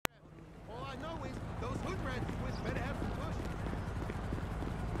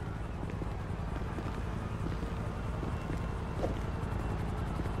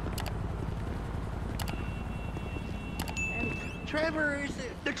Trevor is...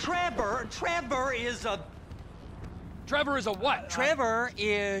 Trevor is a... Trevor is a what? Trevor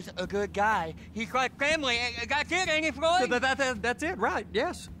is a good guy. He's like family. That's it, ain't it, Floyd? That's it, right?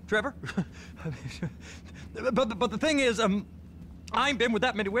 Yes, Trevor. but the thing is, I ain't been with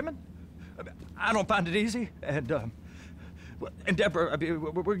that many women. I don't find it easy, and Deborah, I mean,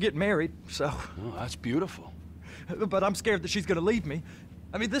 we're getting married, so. Oh, that's beautiful. But I'm scared that she's gonna leave me.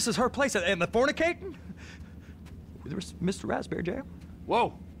 I mean, this is her place, and the fornicating? There's Mr. Raspberry Jam.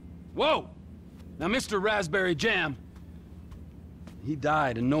 Whoa, whoa! Now, Mr. Raspberry Jam, he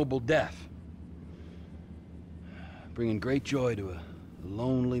died a noble death, bringing great joy to a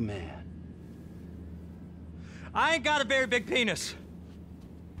lonely man. I ain't got a very big penis.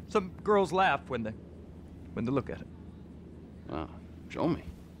 Some girls laugh when they look at it. Oh, show me.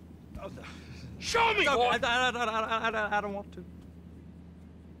 Oh, no. Show me, No, boy! I don't want to.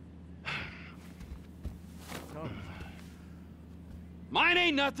 No. Mine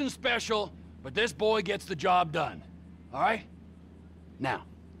ain't nothing special, but this boy gets the job done. All right? Now,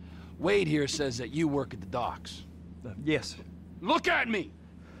 Wade here says that you work at the docks. Yes. Look at me!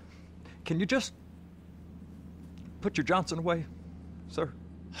 Can you just put your Johnson away, sir?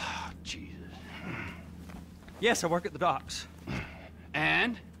 Oh, Jesus. Yes, I work at the docks.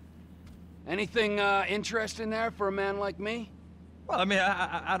 And? Anything interesting there for a man like me? Well, I mean,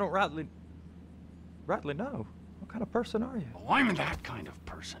 I don't rightly know. What kind of person are you? Oh, I'm that kind of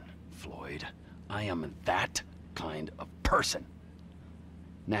person, Floyd. I am that kind of person.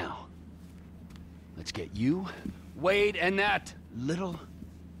 Now, let's get you, Wade, and that little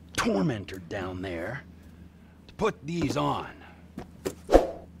tormentor down there to put these on.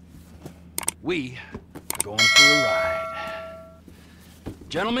 We are going for a ride.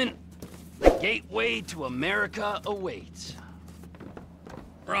 Gentlemen, the gateway to America awaits.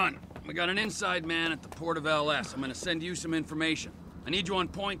 Ron, we got an inside man at the port of LS. I'm gonna send you some information. I need you on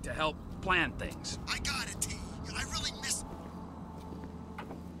point to help plan things. I got it, T. I really miss...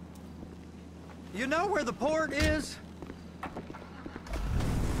 You know where the port is?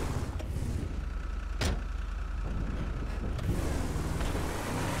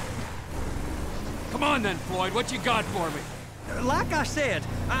 Come on then, Floyd, what you got for me? Like I said,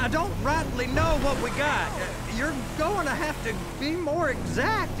 I don't rightly know what we got. You're going to have to be more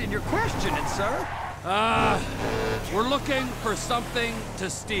exact in your questioning, sir. We're looking for something to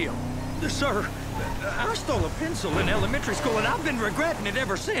steal. Sir, I stole a pencil in elementary school, and I've been regretting it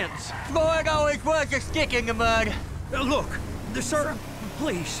ever since. Floyd always puts a stick in the mud. Look, sir,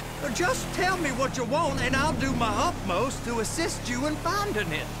 please, just tell me what you want, and I'll do my utmost to assist you in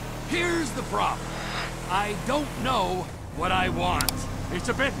finding it. Here's the problem. I don't know what I want. It's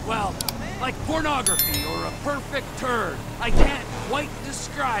a bit, well, like pornography or a perfect turd. I can't quite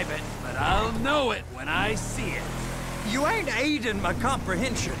describe it, but I'll know it when I see it. You ain't aiding my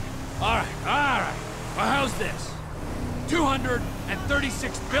comprehension. All right. Well, how's this?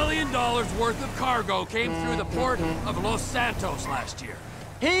 $236 billion worth of cargo came through the port of Los Santos last year.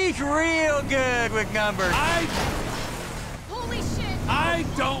 He's real good with numbers. Holy shit! I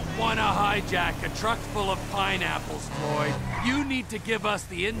don't want to hijack a truck full of pineapples, Floyd. You need to give us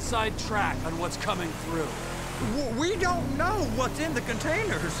the inside track on what's coming through. We don't know what's in the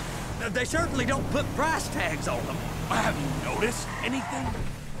containers. They certainly don't put price tags on them. Have you noticed anything?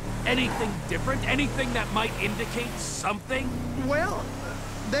 Anything different? Anything that might indicate something? Well,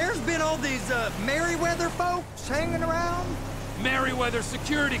 there's been all these Merryweather folks hanging around. Merryweather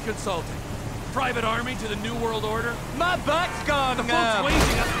Security Consulting. Private army to the New World Order. My butt's gone The folks waging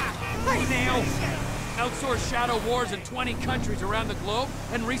Hey now! outsourced shadow wars in 20 countries around the globe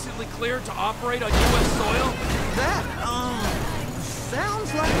and recently cleared to operate on U.S. soil. That,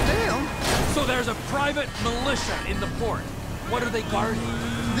 sounds like them. So there's a private militia in the port. What are they guarding?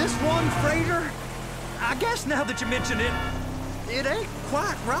 This one freighter, I guess now that you mention it, it ain't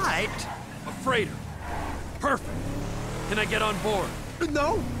quite right. A freighter. Perfect. Can I get on board?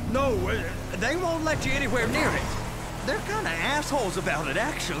 No, they won't let you anywhere near it. They're kind of assholes about it,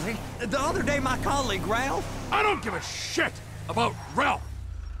 actually. The other day, my colleague, Ralph... I don't give a shit about Ralph.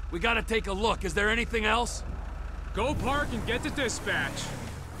 We gotta take a look. Is there anything else? Go park and get to dispatch.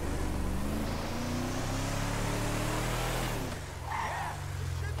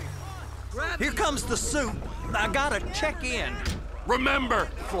 Here comes the soup. I gotta check in. Remember,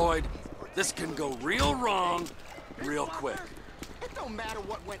 Floyd, this can go real wrong real quick. It don't matter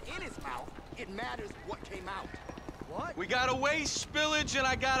what went in his mouth. It matters what came out. What? We got a waste spillage and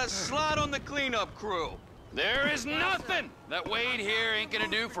I got a slot on the cleanup crew. There is nothing that Wade here ain't gonna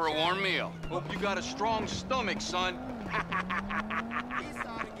do for a warm meal. Hope you got a strong stomach, son. He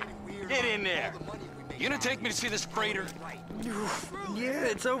started getting weird Get about in there. all the money we made. You gonna take me to see this freighter? Yeah,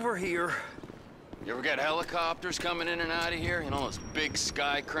 it's over here. You ever got helicopters coming in and out of here? You know, those big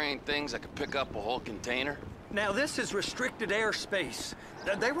sky crane things that could pick up a whole container? Now, this is restricted airspace.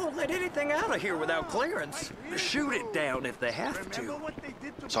 They won't let anything out of here without clearance. Shoot it down if they have to.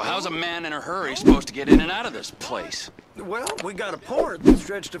 So how's a man in a hurry supposed to get in and out of this place? Well, we got a port that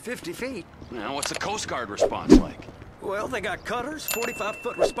stretched to 50 feet. You know, what's the Coast Guard response like? Well, they got cutters,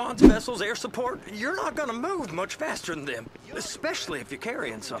 45-foot response vessels, air support. You're not gonna move much faster than them, especially if you're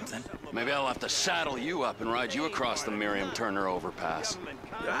carrying something. Maybe I'll have to saddle you up and ride you across the Miriam Turner overpass.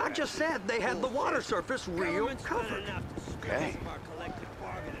 I just said they had the water surface real covered. Okay.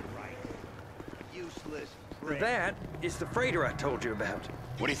 That is the freighter I told you about.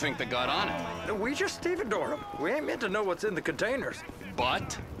 What do you think they got on it? We just stevedore them. We ain't meant to know what's in the containers.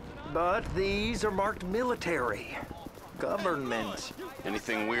 But? But these are marked military. Government.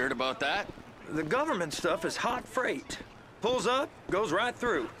 Anything weird about that? The government stuff is hot freight. Pulls up, goes right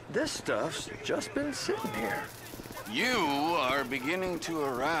through. This stuff's just been sitting here. You are beginning to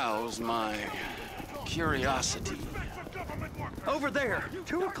arouse my curiosity. Over there,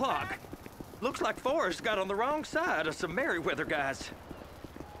 2 o'clock. Looks like Forrest got on the wrong side of some Merryweather guys.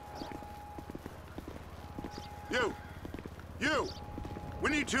 You! We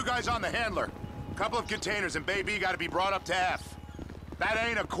need 2 guys on the handler. Couple of containers and Baby gotta be brought up to F. That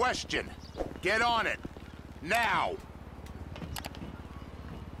ain't a question. Get on it. Now!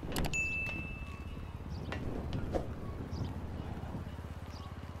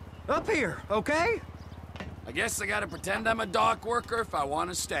 Up here, okay? I guess I gotta pretend I'm a dock worker if I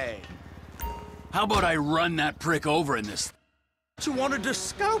want to stay. How about I run that prick over in this? You wanted to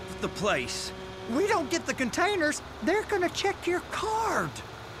scope the place. We don't get the containers, they're gonna check your card.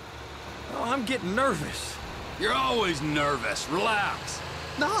 Oh, I'm getting nervous. You're always nervous. Relax.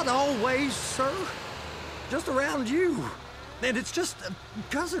 Not always, sir. Just around you. And it's just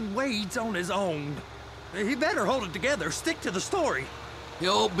Cousin Wade's on his own. He better hold it together, stick to the story.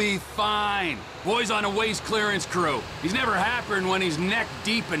 He'll be fine. Boy's on a waste clearance crew. He's never happier when he's neck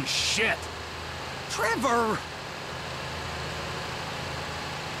deep in shit. Trevor!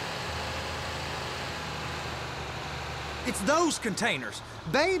 It's those containers.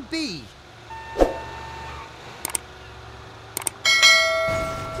 Baby!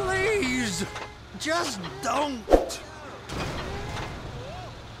 Please! Just don't!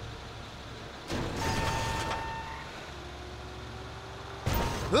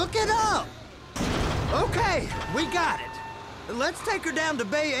 Hook it up! Okay, we got it. Let's take her down to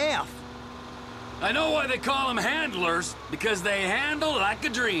Bay F. I know why they call them handlers, because they handle like a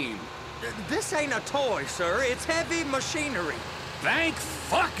dream. This ain't a toy, sir. It's heavy machinery. Thank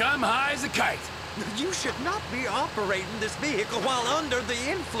fuck I'm high as a kite. You should not be operating this vehicle while under the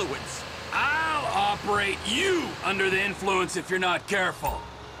influence. I'll operate you under the influence if you're not careful.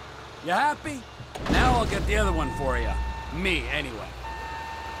 You happy? Now I'll get the other one for you. Me, anyway.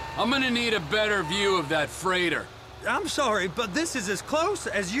 I'm gonna need a better view of that freighter. I'm sorry, but this is as close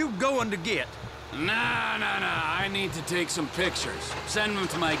as you going to get. Nah. I need to take some pictures. Send them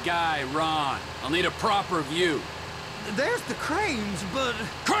to my guy, Ron. I'll need a proper view. There's the cranes, but...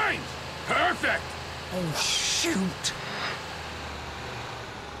 Cranes! Perfect! Oh, shoot.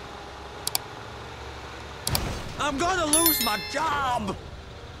 I'm gonna lose my job!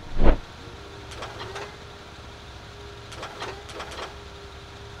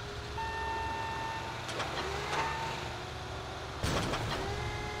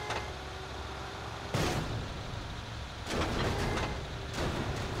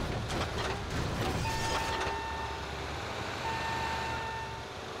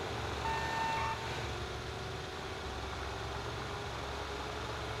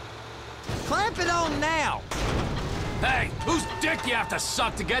 Clamp it on now! Hey, whose dick you have to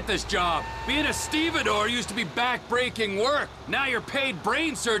suck to get this job? Being a stevedore used to be back-breaking work. Now you're paid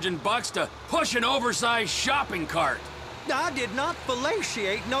brain surgeon bucks to push an oversized shopping cart. I did not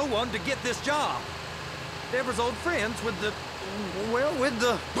fellatiate no one to get this job. Deborah's old friends with the... well, with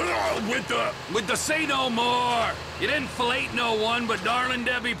the... With the say no more. You didn't fellate no one, but darling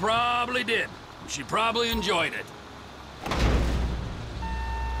Debbie probably did. She probably enjoyed it.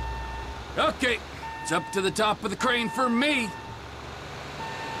 Okay, it's up to the top of the crane for me.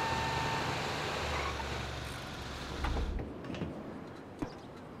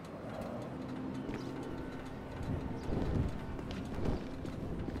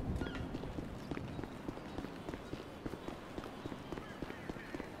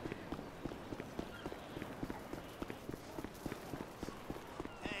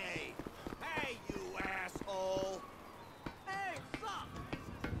 Hey, you asshole! Hey, sup?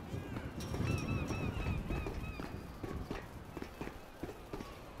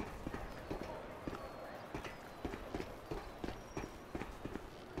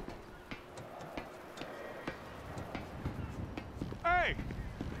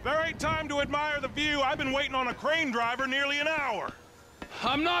 There ain't time to admire the view. I've been waiting on a crane driver nearly an hour.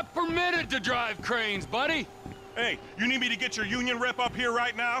 I'm not permitted to drive cranes, buddy. Hey, you need me to get your union rep up here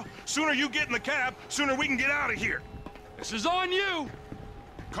right now? Sooner you get in the cab, sooner we can get out of here. This is on you.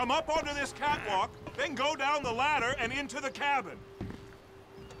 Come up onto this catwalk, then go down the ladder and into the cabin.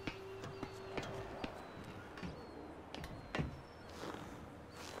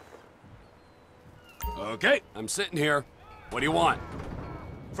 Okay, I'm sitting here. What do you want?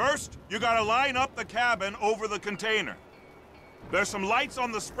 First, you gotta line up the cabin over the container. There's some lights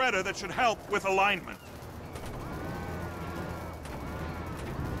on the spreader that should help with alignment.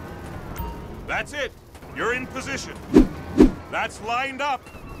 That's it. You're in position. That's lined up.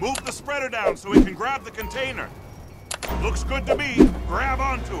 Move the spreader down so we can grab the container. Looks good to me. Grab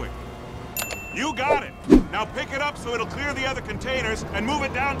onto it. You got it. Now pick it up so it'll clear the other containers and move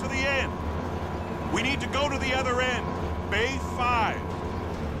it down to the end. We need to go to the other end. Bay 5.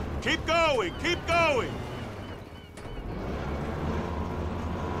 Keep going, keep going.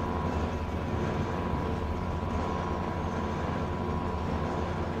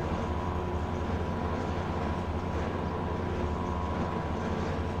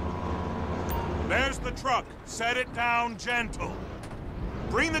 There's the truck. Set it down gentle.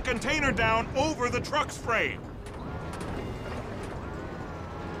 Bring the container down over the truck's frame.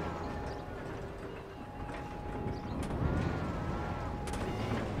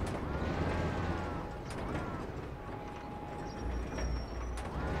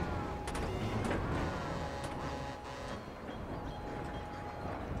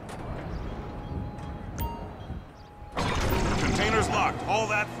 Container's locked. All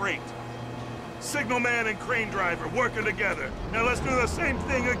that freight. Signalman and crane driver working together. Now let's do the same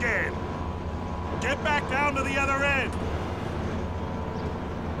thing again. Get back down to the other end.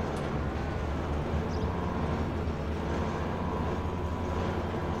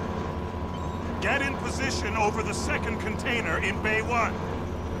 Get in position over the second container in Bay 1.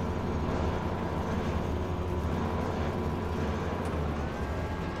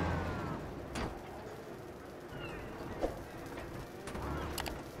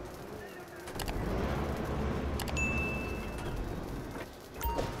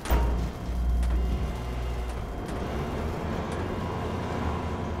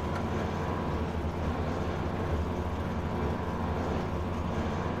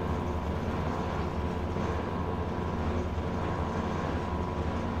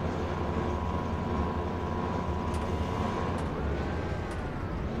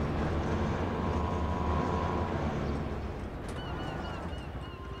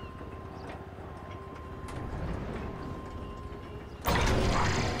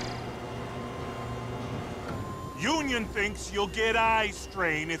 Union thinks you'll get eye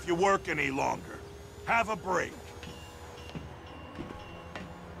strain if you work any longer. Have a break.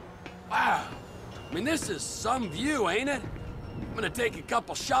 Wow. I mean, this is some view, ain't it? I'm gonna take a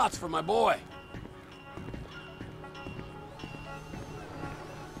couple shots for my boy.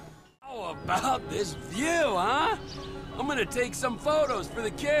 How about this view, huh? I'm gonna take some photos for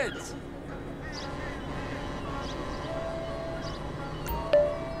the kids.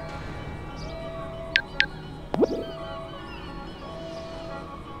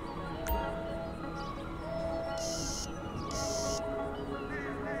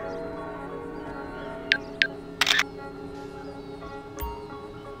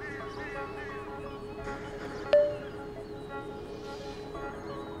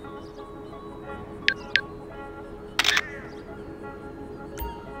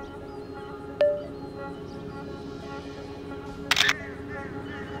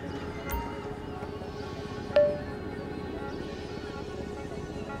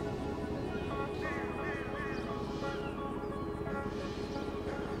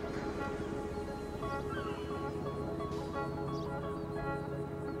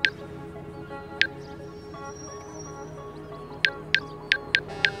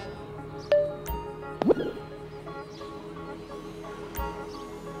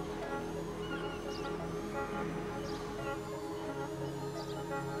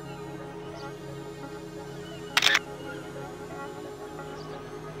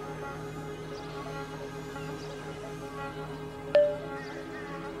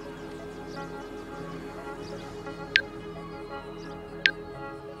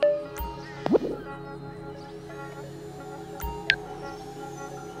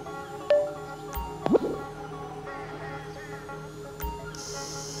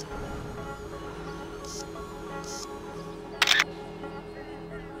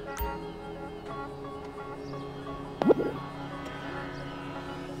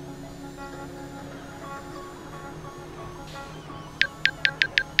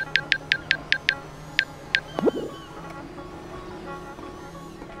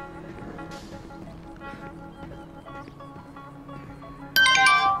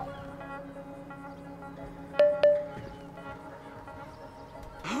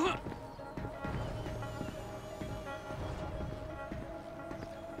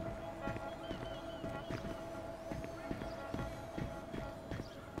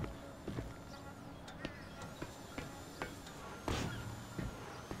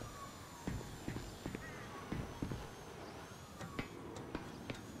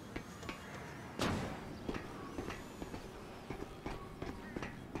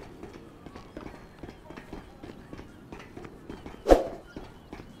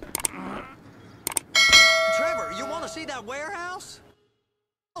 that warehouse?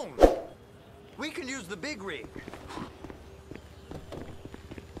 We can use the big rig.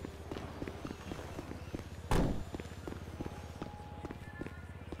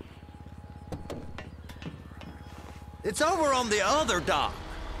 It's over on the other dock.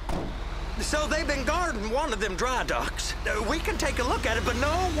 So they've been guarding one of them dry docks. We can take a look at it, but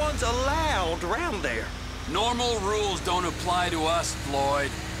no one's allowed around there. Normal rules don't apply to us, Floyd.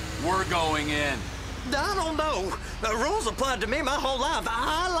 We're going in. I don't know. The rules applied to me my whole life.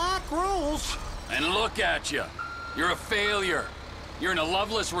 I like rules. And look at you. You're a failure. You're in a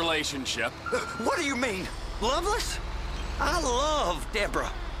loveless relationship. What do you mean? Loveless? I love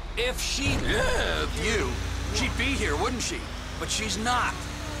Deborah. If she loved you, she'd be here, wouldn't she? But she's not.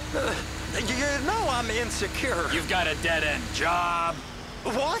 You know I'm insecure. You've got a dead-end job.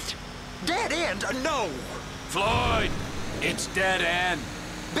 What? Dead end? No. Floyd, it's dead end.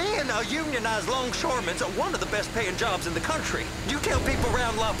 Being a unionized longshoreman's one of the best paying jobs in the country. You tell people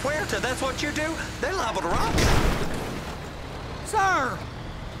around La Puerta that's what you do, they're liable to rob you. Sir!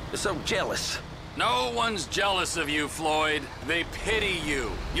 So jealous. No one's jealous of you, Floyd. They pity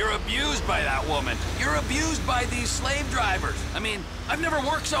you. You're abused by that woman. You're abused by these slave drivers. I mean, I've never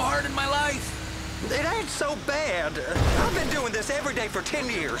worked so hard in my life. It ain't so bad. I've been doing this every day for 10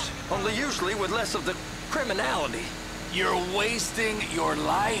 years, only usually with less of the criminality. You're wasting your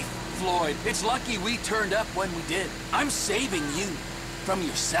life, Floyd. It's lucky we turned up when we did. I'm saving you from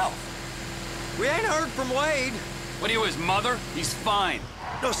yourself. We ain't heard from Wade. What are you, his mother? He's fine.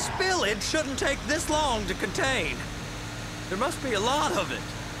 No, spillage shouldn't take this long to contain. There must be a lot of it.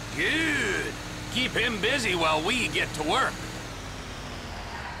 Good. Keep him busy while we get to work.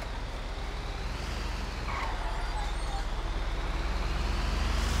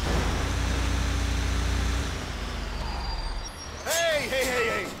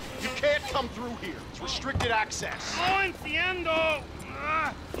 Hey! You can't come through here. It's restricted access. No entiendo.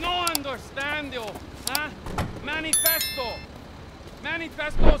 No understando. Huh? Manifesto.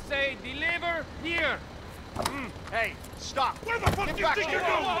 Manifesto say deliver here. Hey, stop. Where the fuck do you think you're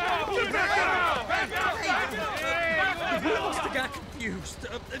going? We must have got confused.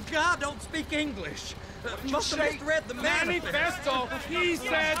 God don't speak English. Must have misread the Manifesto. He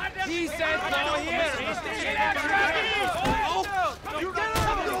said no here. You get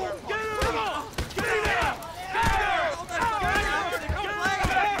out! Get out!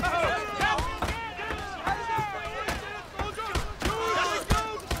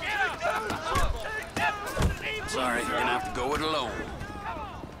 Sorry, you're gonna have to go it alone.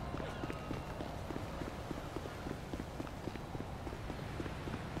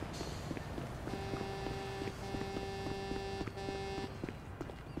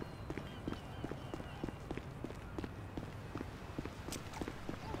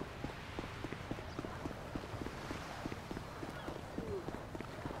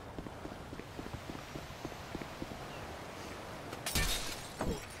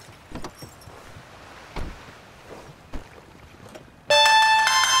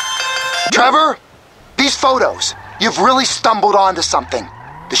 Trevor, these photos, you've really stumbled onto something.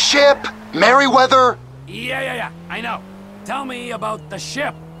 The ship, Merryweather. Yeah, I know. Tell me about the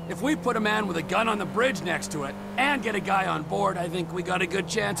ship. If we put a man with a gun on the bridge next to it and get a guy on board, I think we got a good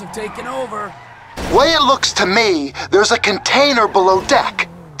chance of taking over. Way it looks to me, there's a container below deck.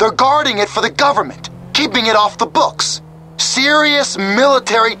 They're guarding it for the government, keeping it off the books. Serious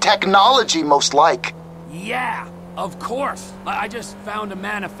military technology, most like. Yeah, of course. I just found a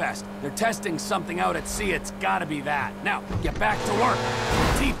manifest. They're testing something out at sea. It's gotta be that. Now, get back to work.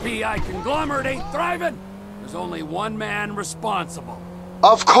 The TPI conglomerate ain't thriving. There's only one man responsible.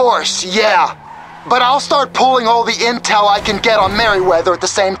 Of course, yeah. But I'll start pulling all the intel I can get on Merryweather at the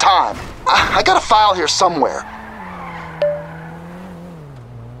same time. I got a file here somewhere.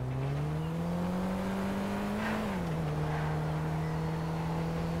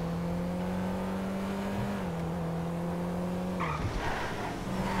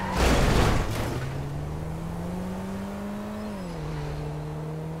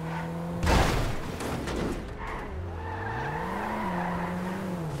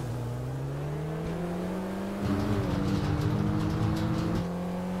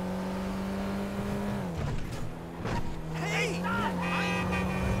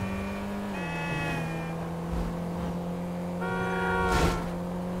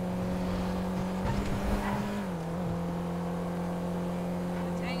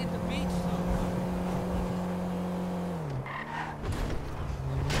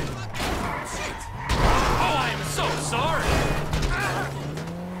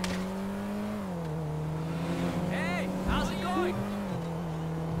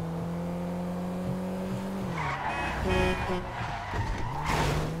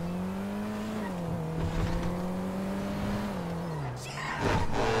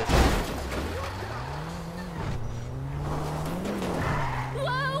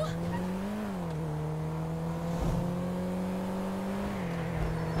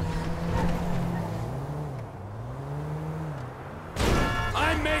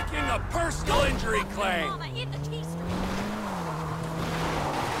 a personal injury claim. Mama, in the key stream.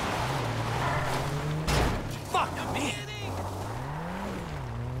 Fuck me.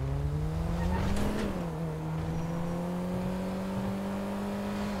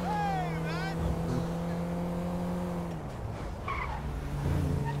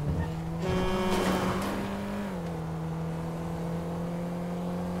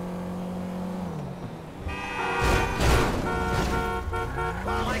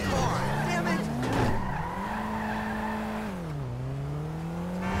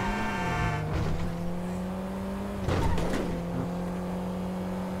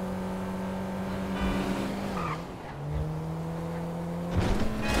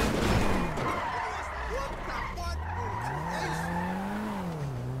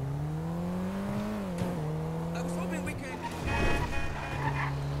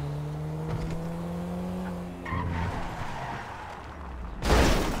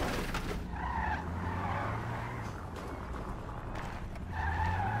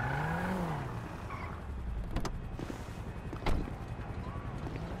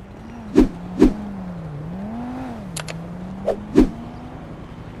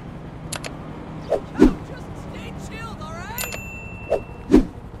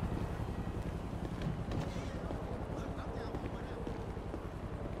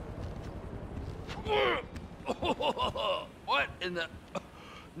 What in the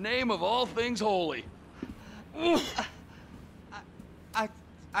name of all things holy?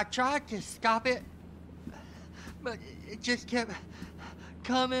 I tried to stop it, but it just kept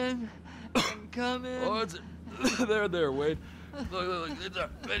coming and coming. Oh, it's there, Wade. Look,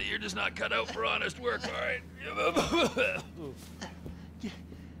 you're just not cut out for honest work, all right?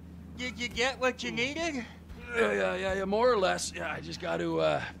 Did you get what you needed? Yeah, more or less. Yeah, I just got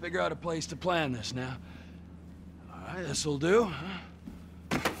to figure out a place to plan this now. All right, this'll do.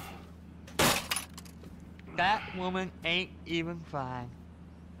 That woman ain't even fine.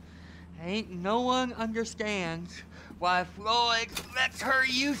 Ain't no one understands why Floyd lets her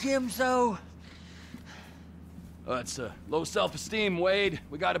use him so. Oh, that's low self-esteem, Wade.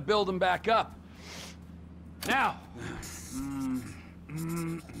 We got to build him back up. Now.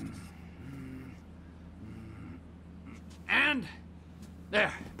 And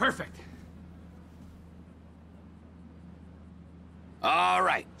there, perfect. All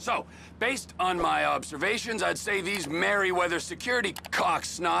right, so, based on my observations, I'd say these Merryweather security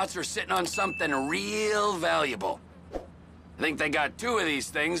cocksnots are sitting on something real valuable. I think they got 2 of these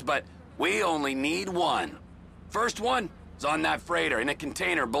things, but we only need 1. First one is on that freighter in a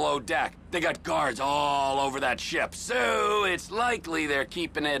container below deck. They got guards all over that ship, so it's likely they're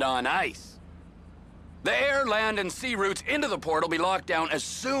keeping it on ice. The air, land, and sea routes into the port will be locked down as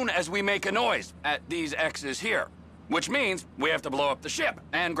soon as we make a noise at these X's here. Which means we have to blow up the ship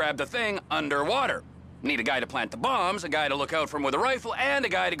and grab the thing underwater. Need a guy to plant the bombs, a guy to look out for him with a rifle, and a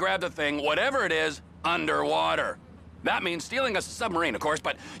guy to grab the thing, whatever it is, underwater. That means stealing us a submarine, of course,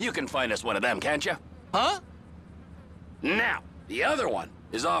 but you can find us one of them, can't you? Huh? Now, the other one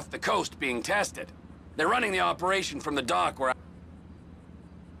is off the coast being tested. They're running the operation from the dock where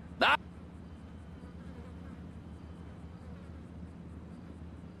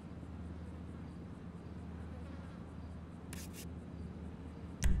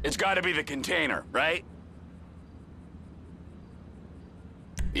It's gotta be the container, right?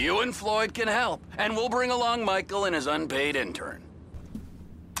 You and Floyd can help, and we'll bring along Michael and his unpaid intern.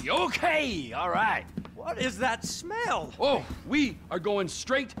 Okay, all right. What is that smell? Oh, we are going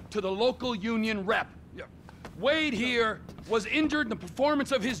straight to the local union rep. Wade here was injured in the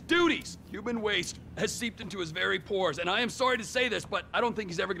performance of his duties. Human waste has seeped into his very pores, and I am sorry to say this, but I don't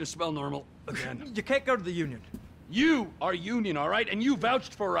think he's ever gonna smell normal again. You can't go to the union. You are union, all right? And you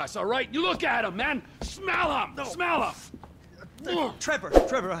vouched for us, all right? You look at him, man. Smell him. No. Smell him.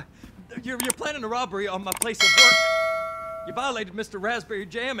 Trevor, you're planning a robbery on my place of work. You violated Mr. Raspberry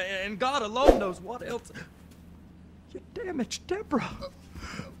Jam, and God alone knows what else. You damaged Deborah.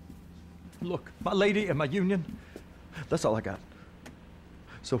 Look, my lady and my union, that's all I got.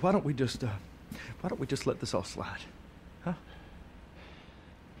 So why don't we just let this all slide, huh?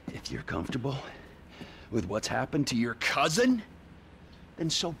 If you're comfortable with what's happened to your cousin, then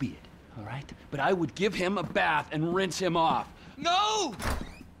so be it, all right? But I would give him a bath and rinse him off. No!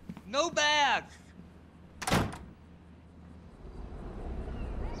 No bath!